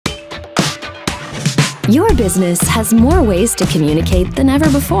Your business has more ways to communicate than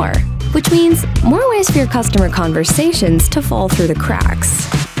ever before, which means more ways for your customer conversations to fall through the cracks.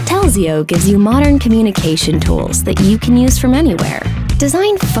 Telzio gives you modern communication tools that you can use from anywhere.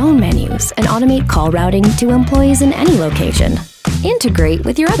 Design phone menus and automate call routing to employees in any location. Integrate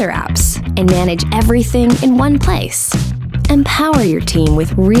with your other apps and manage everything in one place. Empower your team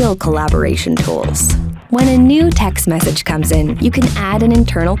with real collaboration tools. When a new text message comes in, you can add an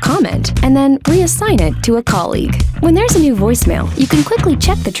internal comment and then reassign it to a colleague. When there's a new voicemail, you can quickly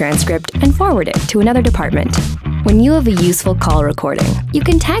check the transcript and forward it to another department. When you have a useful call recording, you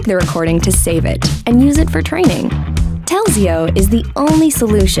can tag the recording to save it and use it for training. Telzio is the only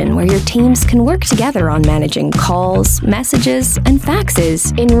solution where your teams can work together on managing calls, messages, and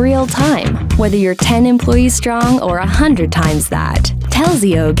faxes in real time. Whether you're 10 employees strong or 100 times that,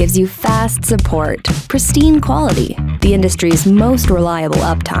 Telzio gives you fast support, pristine quality, the industry's most reliable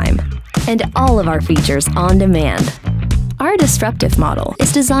uptime, and all of our features on demand. Our disruptive model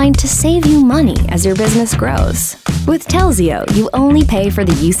is designed to save you money as your business grows. With Telzio, you only pay for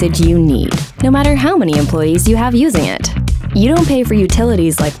the usage you need, no matter how many employees you have using it. You don't pay for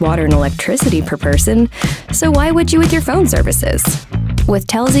utilities like water and electricity per person, so why would you with your phone services? With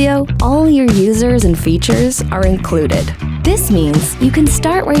Telzio, all your users and features are included. This means you can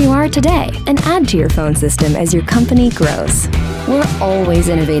start where you are today and add to your phone system as your company grows. We're always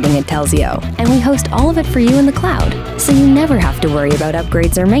innovating at Telzio, and we host all of it for you in the cloud, so you never have to worry about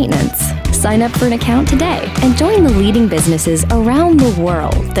upgrades or maintenance. Sign up for an account today and join the leading businesses around the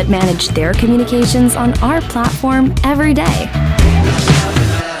world that manage their communications on our platform every day.